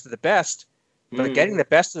 the best of the best. But getting the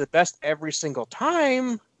best of the best every single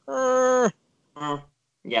time, yeah,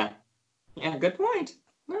 good point.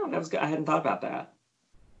 No, that was good. I hadn't thought about that.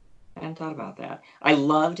 I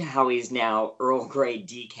loved how he's now Earl Grey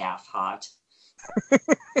decaf hot.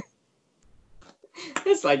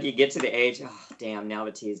 It's like you get to the age, oh, damn, now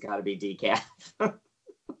the tea's got to be decaf.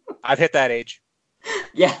 I've hit that age.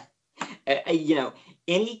 Yeah.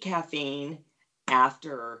 Any caffeine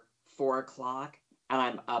after 4 o'clock, and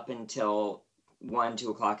I'm up until 1,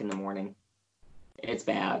 2 o'clock in the morning. It's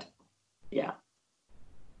bad. Yeah.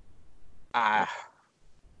 I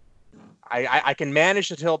can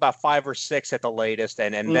manage until about 5 or 6 at the latest,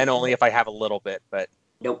 and then only if I have a little bit. But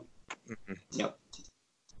nope. Nope.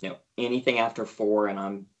 Anything after 4, and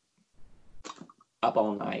I'm up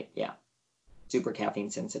all night. Yeah. Super caffeine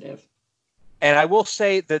sensitive. And I will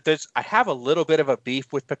say that I have a little bit of a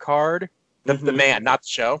beef with Picard, the man, not the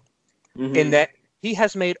show, in that he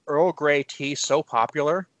has made Earl Grey tea so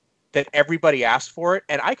popular that everybody asks for it,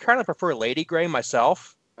 and I kind of prefer Lady Grey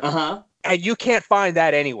myself. And you can't find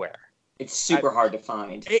that anywhere. It's super hard to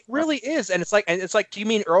find. It really is, and it's like, do you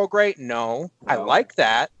mean Earl Grey? No, I like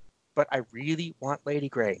that, but I really want Lady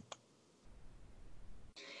Grey.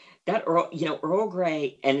 That Earl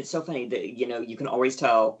Grey, and it's so funny that you can always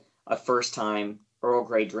tell a first-time Earl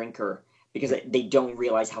Grey drinker because they don't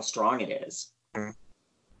realize how strong it is.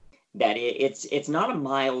 That it's not a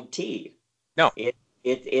mild tea. No,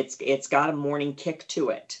 it's got a morning kick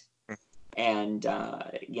to it, and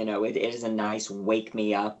it is a nice wake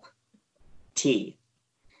me up tea,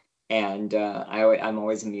 and I'm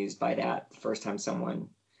always amused by that. The first time someone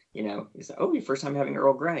is like, oh, your first time having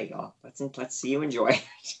Earl Grey, let's see you enjoy it.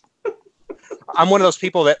 I'm one of those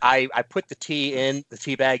people that I put the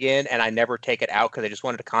tea bag in, and I never take it out because I just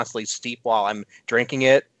wanted to constantly steep while I'm drinking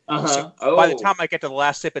it. So by the time I get to the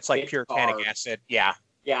last sip, it's like pure tannic acid. Yeah.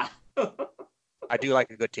 Yeah. I do like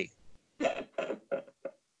a good tea.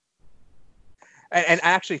 And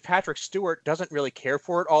actually, Patrick Stewart doesn't really care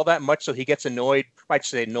for it all that much, so he gets annoyed. I might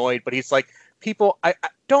say annoyed, but he's like, people, I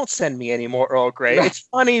don't send me any more Earl Grey. Right. It's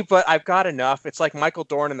funny, but I've got enough. It's like Michael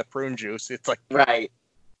Dorn and the prune juice. It's like... Right.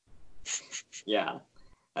 Yeah.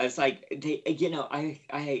 It's like,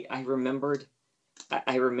 I remembered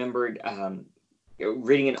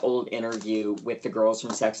reading an old interview with the girls from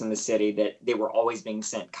Sex and the City that they were always being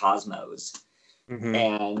sent Cosmos.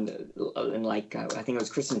 And like, I think it was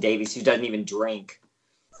Kristen Davies, who doesn't even drink,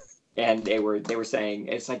 And they were saying,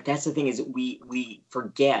 it's like, that's the thing, is we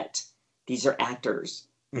forget these are actors.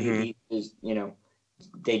 Mm-hmm.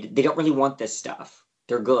 They don't really want this stuff.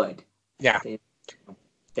 They're good. Yeah.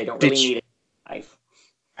 They don't Did really you, need it in life.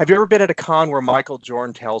 have you ever been at a con where Michael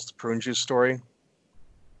Jordan tells the prune juice story?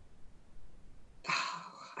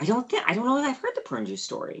 I don't know that I've heard the prune juice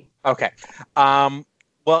story. Okay.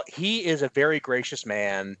 Well, he is a very gracious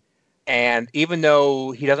man. And even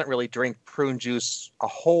though he doesn't really drink prune juice a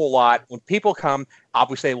whole lot, when people come,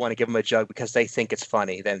 obviously they want to give him a jug because they think it's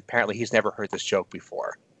funny. Then apparently he's never heard this joke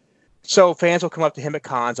before. So fans will come up to him at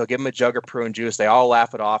cons, they'll give him a jug of prune juice, they all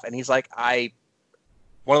laugh it off, and he's like,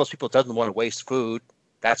 one of those people doesn't want to waste food.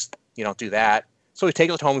 You don't do that. So he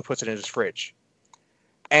takes it home and puts it in his fridge.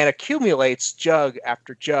 And accumulates jug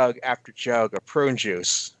after jug after jug of prune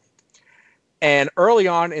juice. And early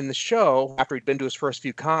on in the show, after he'd been to his first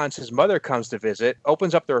few cons, his mother comes to visit,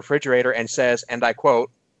 opens up the refrigerator and says, and I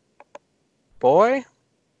quote, "Boy,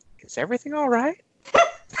 is everything all right?"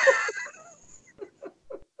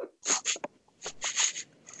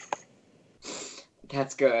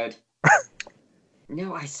 That's good.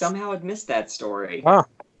 No, I somehow had missed that story. Huh.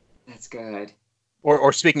 That's good.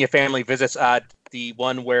 Or speaking of family visits, the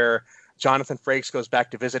one where Jonathan Frakes goes back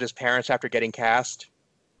to visit his parents after getting cast.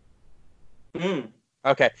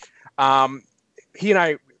 Okay. He and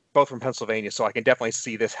I both from Pennsylvania, so I can definitely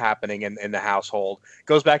see this happening in the household.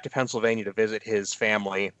 Goes back to Pennsylvania to visit his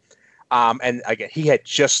family. And again, he had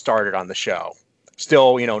just started on the show.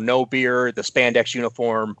 Still, no beard, the spandex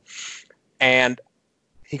uniform. And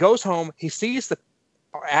he goes home, he sees the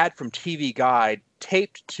ad from TV Guide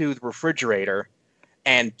taped to the refrigerator,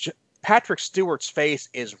 and Patrick Stewart's face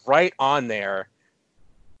is right on there.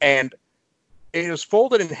 And it was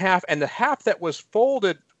folded in half, and the half that was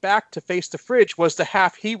folded back to face the fridge was the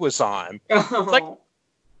half he was on. Oh. It's like,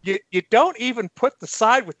 you don't even put the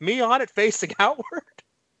side with me on it facing outward?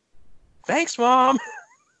 Thanks, Mom.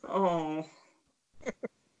 Oh.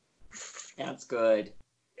 That's good.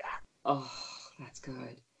 Yeah. Oh, that's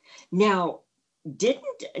good. Now,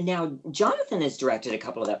 Jonathan has directed a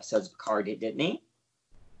couple of episodes of Picard, didn't he?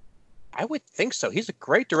 I would think so. He's a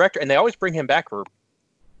great director, and they always bring him back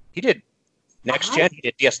he did Next Gen, he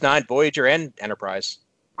did DS9, Voyager, and Enterprise.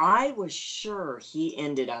 I was sure he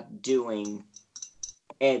ended up doing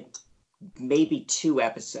maybe 2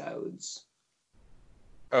 episodes.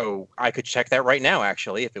 Oh, I could check that right now,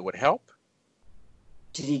 actually, if it would help.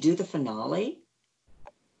 Did he do the finale?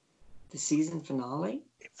 The season finale?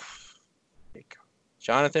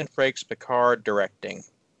 Jonathan Frakes, Picard directing.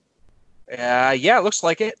 Yeah, it looks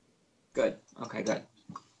like it. Good. Okay, good.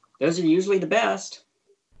 Those are usually the best.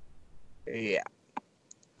 Yeah.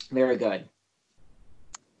 Very good.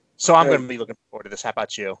 So I'm going to be looking forward to this. How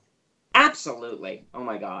about you? Absolutely. Oh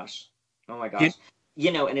my gosh. And it's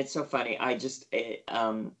so funny.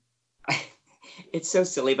 It's so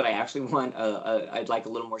silly, but I actually want I'd like a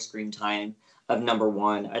little more screen time of number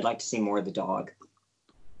 1. I'd like to see more of the dog.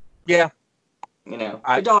 Yeah.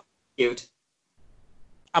 The dog is cute.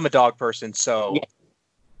 I'm a dog person, so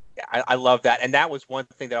yeah, I love that. And that was one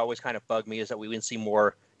thing that always kind of bugged me, is that we wouldn't see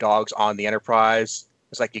more dogs on the Enterprise.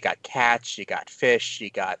 It's like you got cats, you got fish, you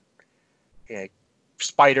got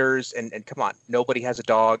spiders, and come on, nobody has a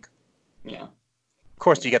dog. Yeah. Of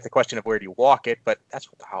course, you get the question of where do you walk it, but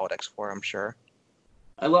that's what the holodeck's for, I'm sure.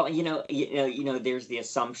 Well, there's the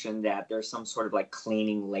assumption that there's some sort of like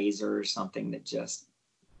cleaning laser or something that just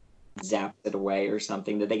zaps it away, or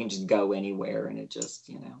something that they can just go anywhere, and it just,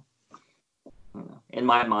 I don't know. In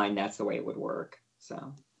my mind, that's the way it would work.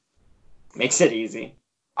 So makes it easy.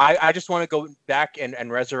 I just want to go back and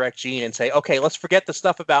resurrect Gene and say, okay, let's forget the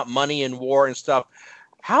stuff about money and war and stuff.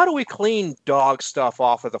 How do we clean dog stuff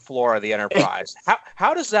off of the floor of the Enterprise?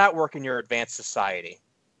 How does that work in your advanced society?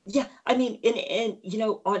 Yeah, I mean,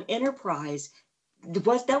 on Enterprise,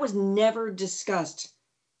 that was never discussed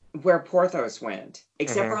where Porthos went,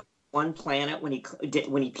 except for on one planet when he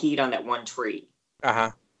peed on that one tree.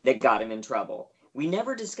 That got him in trouble. We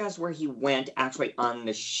never discussed where he went actually on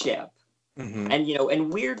the ship. And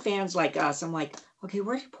and weird fans like us, I'm like, okay,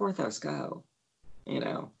 where did Porthos go? Those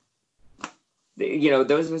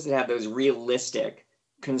of us that have those realistic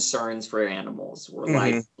concerns for animals were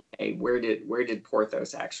like, hey, where did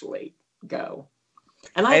Porthos actually go?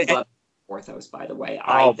 And I love Porthos, by the way.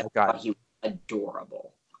 I thought he was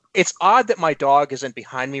adorable. It's odd that my dog isn't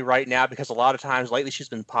behind me right now, because a lot of times lately she's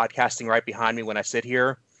been podcasting right behind me when I sit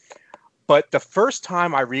here. But the first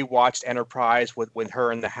time I rewatched Enterprise with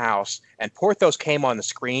her in the house and Porthos came on the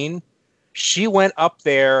screen, she went up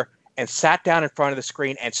there and sat down in front of the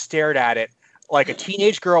screen and stared at it like a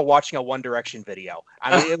teenage girl watching a One Direction video.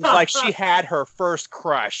 I mean, it was like she had her first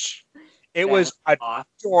crush. It was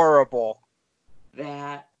adorable.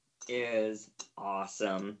 That is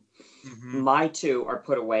awesome. Mm-hmm. My two are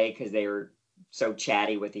put away because they were so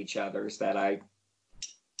chatty with each other that I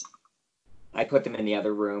put them in the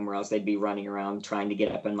other room, or else they'd be running around trying to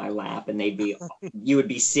get up in my lap, and you would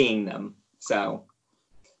be seeing them. So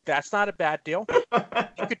that's not a bad deal.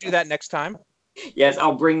 You could do that next time. Yes,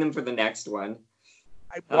 I'll bring them for the next one.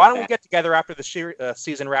 Why don't we get together after the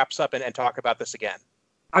season wraps up and talk about this again?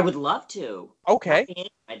 I would love to. Okay.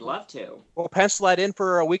 I'd love to. We'll pencil that in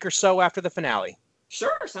for a week or so after the finale.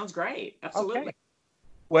 Sure, sounds great. Absolutely. Okay.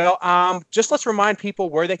 Well, just let's remind people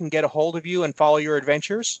where they can get a hold of you and follow your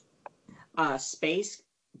adventures. Space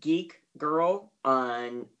Geek Girl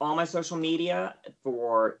on all my social media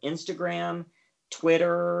for Instagram,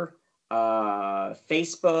 Twitter,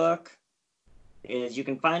 Facebook. You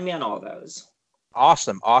can find me on all those.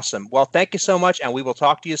 Awesome. Well, thank you so much, and we will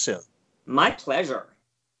talk to you soon. My pleasure.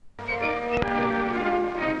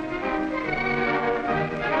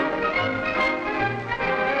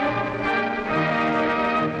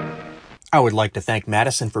 I would like to thank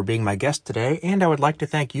Madison for being my guest today, and I would like to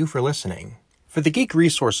thank you for listening. For the Geek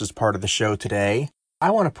Resources part of the show today,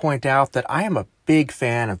 I want to point out that I am a big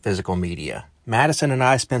fan of physical media. Madison and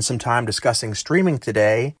I spent some time discussing streaming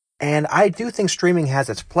today, and I do think streaming has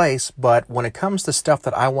its place, but when it comes to stuff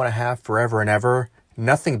that I want to have forever and ever,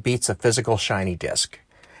 nothing beats a physical shiny disc.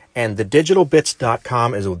 And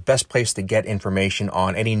thedigitalbits.com is the best place to get information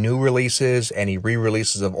on any new releases, any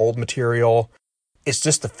re-releases of old material. It's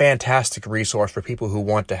just a fantastic resource for people who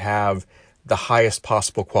want to have the highest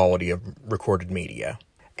possible quality of recorded media.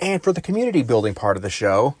 And for the community building part of the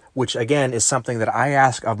show, which again is something that I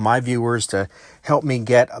ask of my viewers to help me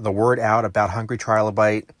get the word out about Hungry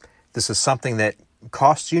Trilobite, this is something that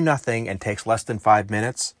costs you nothing and takes less than 5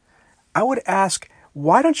 minutes. I would ask,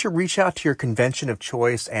 why don't you reach out to your convention of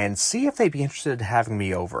choice and see if they'd be interested in having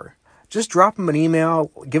me over? Just drop them an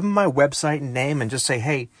email, give them my website and name, and just say,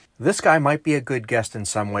 hey, this guy might be a good guest in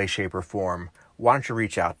some way, shape, or form. Why don't you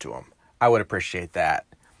reach out to him? I would appreciate that.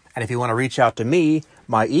 And if you want to reach out to me,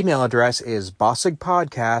 my email address is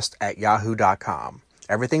bossigpodcast@yahoo.com.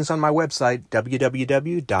 Everything's on my website,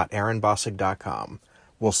 www.aaronbossig.com.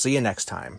 We'll see you next time.